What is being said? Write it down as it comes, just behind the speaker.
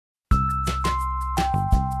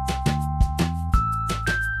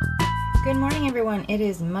Good morning, everyone. It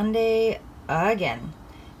is Monday again.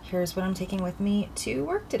 Here's what I'm taking with me to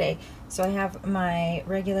work today. So I have my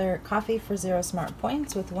regular coffee for 0 smart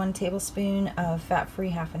points with 1 tablespoon of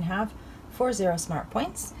fat-free half and half for 0 smart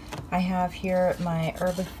points. I have here my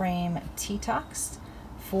Herbiframe Detox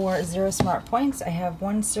for 0 smart points. I have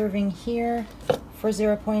 1 serving here for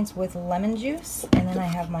 0 points with lemon juice, and then I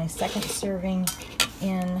have my second serving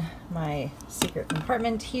in my secret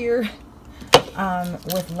compartment here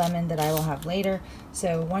with lemon that I will have later.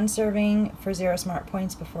 So 1 serving for 0 smart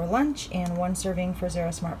points before lunch and 1 serving for 0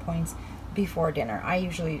 smart points before dinner. I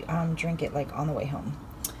usually drink it like on the way home.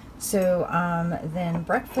 So then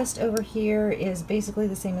breakfast over here is basically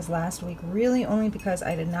the same as last week, really only because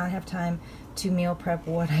I did not have time to meal prep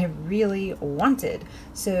what I really wanted.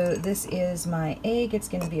 So this is my egg. It's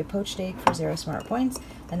going to be a poached egg for 0 smart points.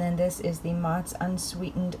 And then this is the Mott's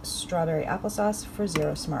unsweetened strawberry applesauce for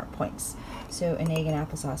 0 smart points. So an egg and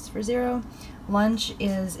applesauce for 0. Lunch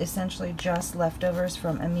is essentially just leftovers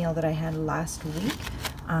from a meal that I had last week.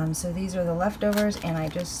 So these are the leftovers, and I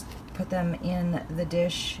just put them in the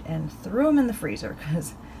dish and threw them in the freezer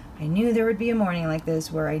because I knew there would be a morning like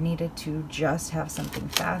this where I needed to just have something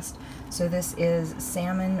fast. So this is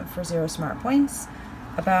salmon for 0 smart points,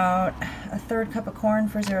 about a 1/3 cup of corn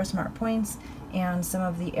for 0 smart points, and some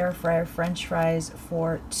of the air fryer French fries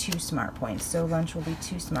for 2 smart points. So lunch will be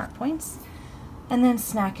 2 smart points. And then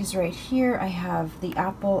snack is right here. I have the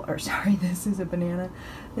apple, or sorry, this is a banana.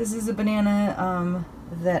 This is a banana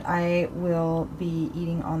that I will be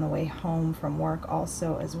eating on the way home from work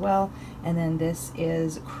also as well. And then this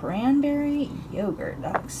is cranberry yogurt.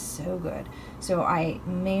 That looks so good. So I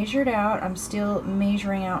measured out, I'm still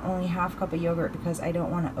measuring out only 1/2 cup of yogurt because I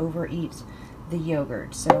don't want to overeat the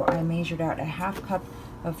yogurt. So I measured out a 1/2 cup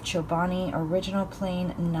of Chobani original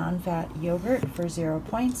plain non-fat yogurt for 0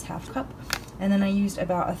 points, 1/2 cup. And then I used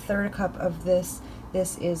about a 1/3 cup of this.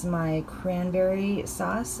 This is my cranberry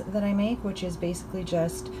sauce that I make, which is basically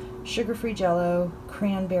just sugar-free Jell-O,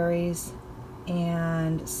 cranberries,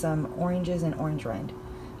 and some oranges and orange rind.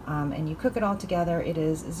 And you cook it all together. It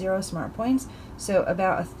is 0 smart points. So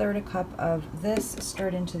about a 1/3 cup of this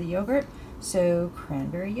stirred into the yogurt. So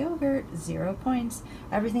cranberry yogurt, 0 points.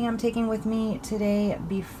 Everything I'm taking with me today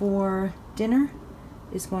before dinner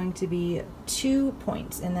is going to be 2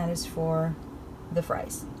 points, and that is for the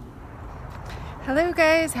fries. Hello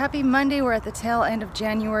guys, happy Monday. We're at the tail end of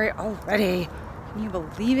January already. Can you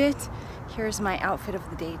believe it? Here's my outfit of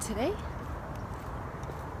the day today.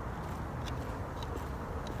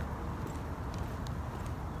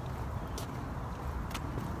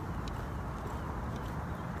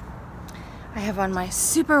 I have on my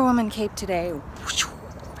Superwoman cape today.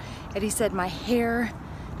 Eddie said my hair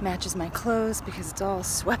matches my clothes because it's all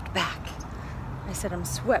swept back. I said I'm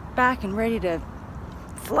swept back and ready to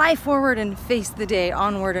fly forward and face the day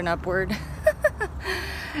onward and upward.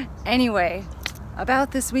 Anyway,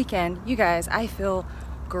 about this weekend, you guys, I feel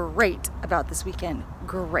great about this weekend.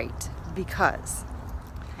 Great, because,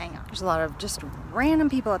 hang on, there's a lot of just random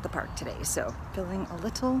people at the park today, so feeling a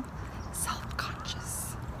little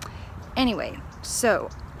self-conscious. Anyway, so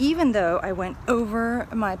even though I went over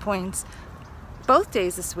my points both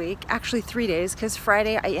days this week, actually 3 days, because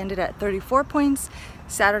Friday I ended at 34 points,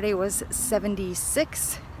 Saturday was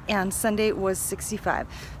 76, and Sunday was 65.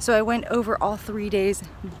 So I went over all 3 days,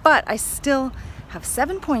 but I still have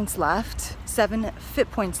 7 points left, 7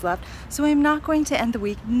 fit points left, so I'm not going to end the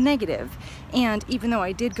week negative. And even though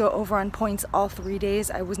I did go over on points all 3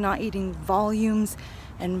 days, I was not eating volumes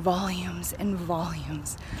and volumes and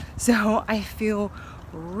volumes. So I feel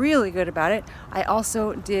really good about it. I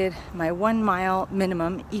also did my 1 mile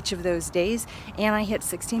minimum each of those days, and I hit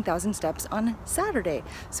 16,000 steps on Saturday.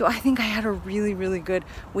 So I think I had a really, really good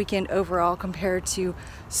weekend overall compared to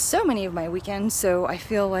so many of my weekends. So I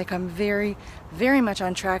feel like I'm very, very much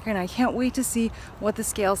on track, and I can't wait to see what the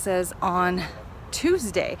scale says on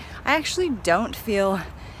Tuesday. I actually don't feel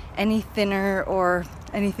any thinner or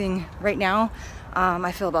anything right now.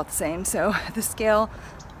 I feel about the same. So the scale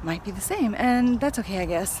might be the same, and that's okay, I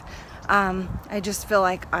guess. I just feel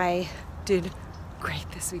like I did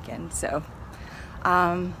great this weekend. So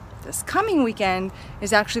this coming weekend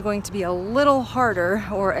is actually going to be a little harder,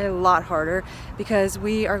 or a lot harder, because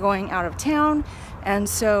we are going out of town, and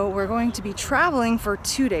so we're going to be traveling for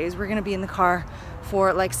 2 days. We're going to be in the car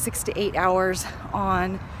for like 6 to 8 hours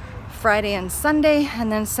on Friday and Sunday,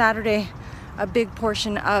 and then Saturday a big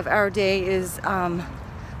portion of our day is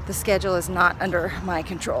the schedule is not under my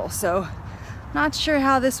control, so not sure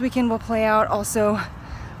how this weekend will play out. Also,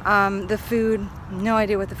 the food, no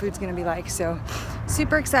idea what the food's gonna be like, so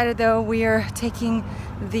Super excited though. We are taking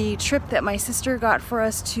the trip that my sister got for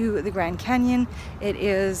us to the Grand Canyon. It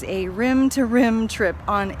is a rim to rim trip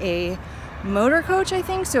on a motor coach, I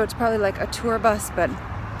think, so it's probably like a tour bus, but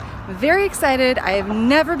very excited. I have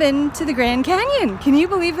never been to the Grand Canyon. Can you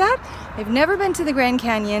believe that? I've never been to the Grand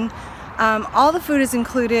Canyon. All the food is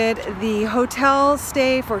included. The hotel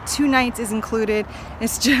stay for 2 nights is included.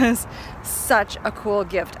 It's just such a cool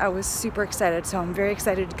gift. I was super excited, so I'm very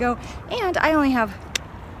excited to go. And I only have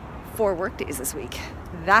 4 work days this week.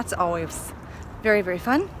 That's always very, very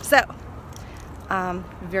fun. So,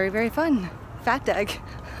 very, very fun. Fat Doug.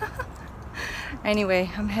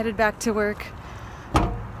 Anyway, I'm headed back to work.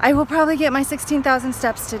 I will probably get my 16,000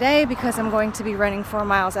 steps today because I'm going to be running 4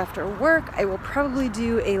 miles after work. I will probably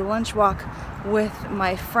do a lunch walk with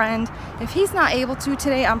my friend. If he's not able to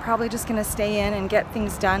today, I'm probably just gonna stay in and get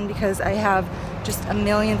things done because I have just a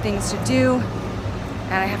million things to do.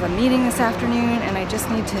 And I have a meeting this afternoon and I just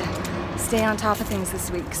need to stay on top of things this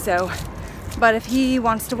week. So, but if he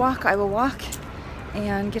wants to walk, I will walk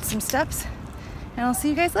and get some steps. And I'll see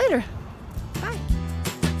you guys later. Bye.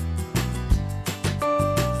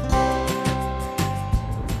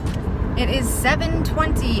 It is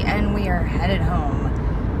 7:20 and we are headed home.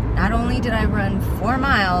 Not only did I run 4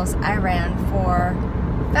 miles, I ran 4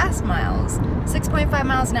 fast miles. 6.5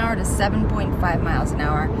 miles an hour to 7.5 miles an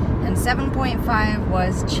hour. And 7.5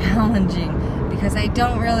 was challenging because I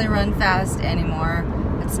don't really run fast anymore.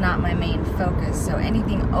 It's not my main focus. So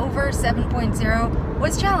anything over 7.0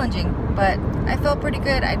 was challenging, but I felt pretty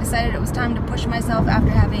good. I decided it was time to push myself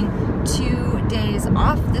after having 2 days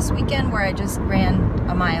off this weekend where I just ran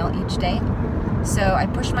a mile each day. So I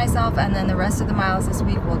pushed myself, and then the rest of the miles this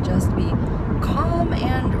week will just be calm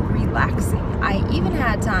and relaxing. I even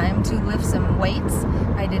had time to lift some weights.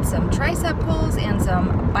 I did some tricep pulls and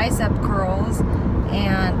some bicep curls,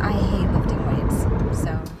 and I hate lifting weights.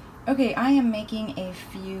 So, okay, I am making a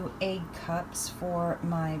few egg cups for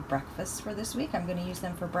my breakfast for this week. I'm going to use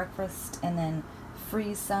them for breakfast and then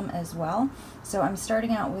freeze some as well. So I'm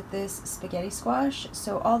starting out with this spaghetti squash.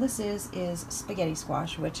 So all this is spaghetti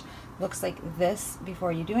squash, which looks like this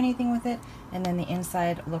before you do anything with it, and then the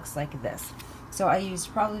inside looks like this. So I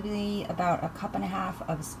used probably about 1.5 cups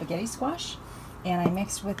of spaghetti squash, and I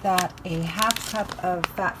mixed with that a 1/2 cup of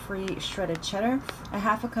fat-free shredded cheddar. A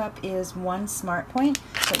 1/2 cup is 1 Smart Point,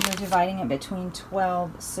 but you're dividing it between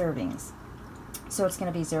 12 servings. So it's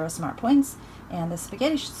going to be 0 Smart Points, and the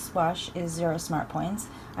spaghetti squash is 0 Smart Points.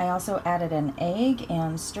 I also added an egg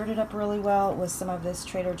and stirred it up really well with some of this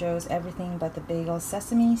Trader Joe's Everything But the Bagel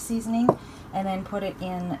sesame seasoning, and then put it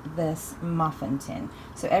in this muffin tin.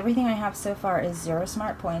 So everything I have so far is 0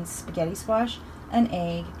 Smart Points, spaghetti squash, an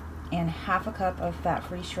egg, and 1/2 cup of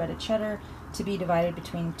fat-free shredded cheddar to be divided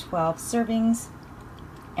between 12 servings,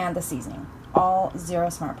 and the seasoning. All 0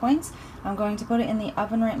 Smart Points. I'm going to put it in the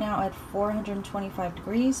oven right now at 425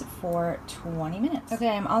 degrees for 20 minutes. Okay,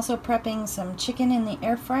 I'm also prepping some chicken in the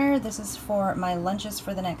air fryer. This is for my lunches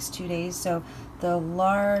for the next 2 days. So the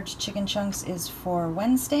large chicken chunks is for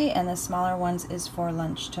Wednesday, and the smaller ones is for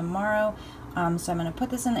lunch tomorrow. So I'm going to put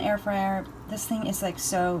this in the air fryer. This thing is like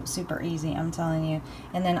so super easy, I'm telling you.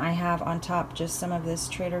 And then I have on top just some of this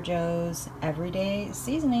Trader Joe's everyday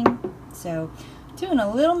seasoning. So doing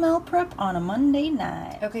a little meal prep on a Monday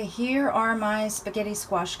night. Okay, here are my spaghetti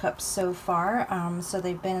squash cups so far. So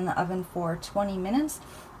they've been in the oven for 20 minutes.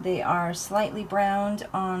 They are slightly browned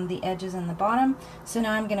on the edges and the bottom. So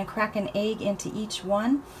now I'm going to crack an egg into each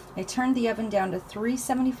one. I turned the oven down to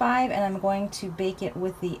 375, and I'm going to bake it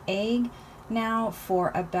with the egg now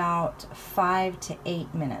for about 5 to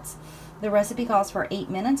 8 minutes. The recipe calls for 8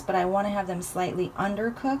 minutes, but I want to have them slightly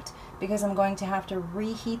undercooked because I'm going to have to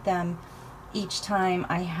reheat them each time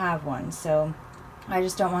I have one. So I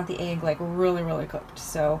just don't want the egg like really cooked.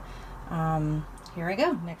 So here I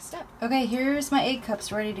go. Next step. Okay, here's my egg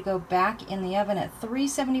cups ready to go back in the oven at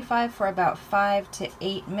 375 for about 5 to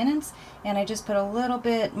 8 minutes. And I just put a little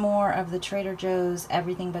bit more of the Trader Joe's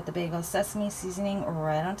Everything But the Bagel sesame seasoning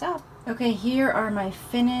right on top. Okay, here are my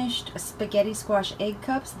finished spaghetti squash egg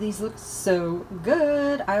cups. These look so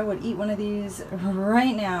good. I would eat one of these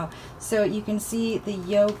right now. So you can see the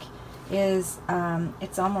yolk is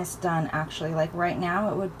it's almost done actually. Like right now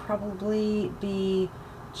it would probably be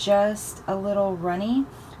just a little runny.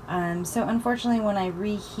 So unfortunately when I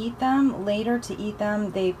reheat them later to eat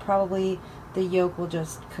them, the yolk will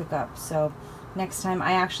just cook up. So next time,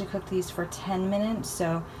 I actually cooked these for 10 minutes,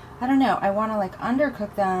 so I don't know, I want to like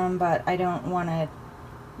undercook them, but I don't want to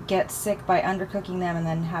get sick by undercooking them and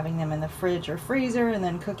then having them in the fridge or freezer and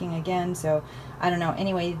then cooking again. So I don't know.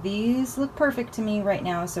 Anyway, these look perfect to me right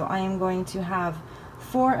now, so I am going to have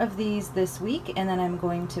 4 of these this week, and then I'm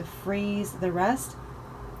going to freeze the rest.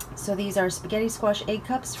 So these are spaghetti squash egg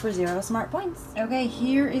cups for 0 smart points. Okay,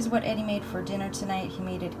 here is what Eddie made for dinner tonight. He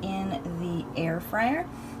made it in the air fryer.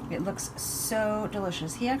 It looks so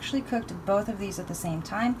delicious. He actually cooked both of these at the same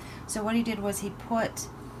time. So what he did was he put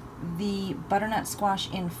the butternut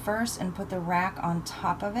squash in first and put the rack on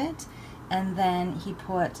top of it, and then he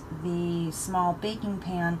put the small baking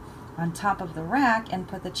pan on top of the rack and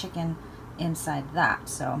put the chicken inside that.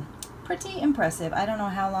 So pretty impressive. I don't know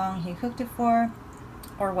how long he cooked it for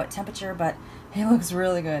or what temperature, but it looks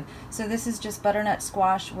really good. So this is just butternut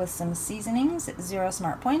squash with some seasonings, 0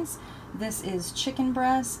 smart points. This is chicken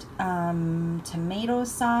breast, tomato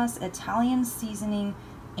sauce, Italian seasoning,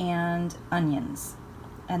 and onions.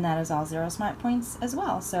 And that is all 0 smart points as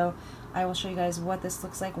well. So I will show you guys what this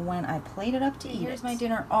looks like when I plate it up to eat. Here's my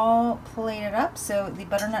dinner all plated up. So the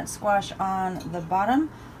butternut squash on the bottom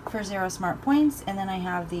for 0 smart points, and then I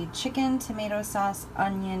have the chicken, tomato sauce,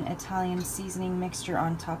 onion, Italian seasoning mixture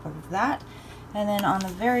on top of that. And then on the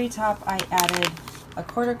very top I added a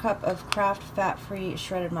 1/4 cup of Kraft fat-free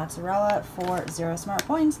shredded mozzarella for 0 smart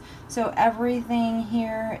points. So everything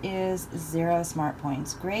here is 0 smart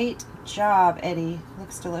points. Great job, Eddie.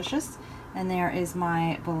 Looks delicious. And there is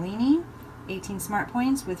my Bellini, 18 smart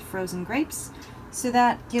points with frozen grapes. So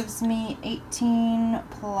that gives me 18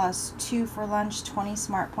 plus 2 for lunch, 20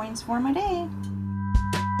 smart points for my day.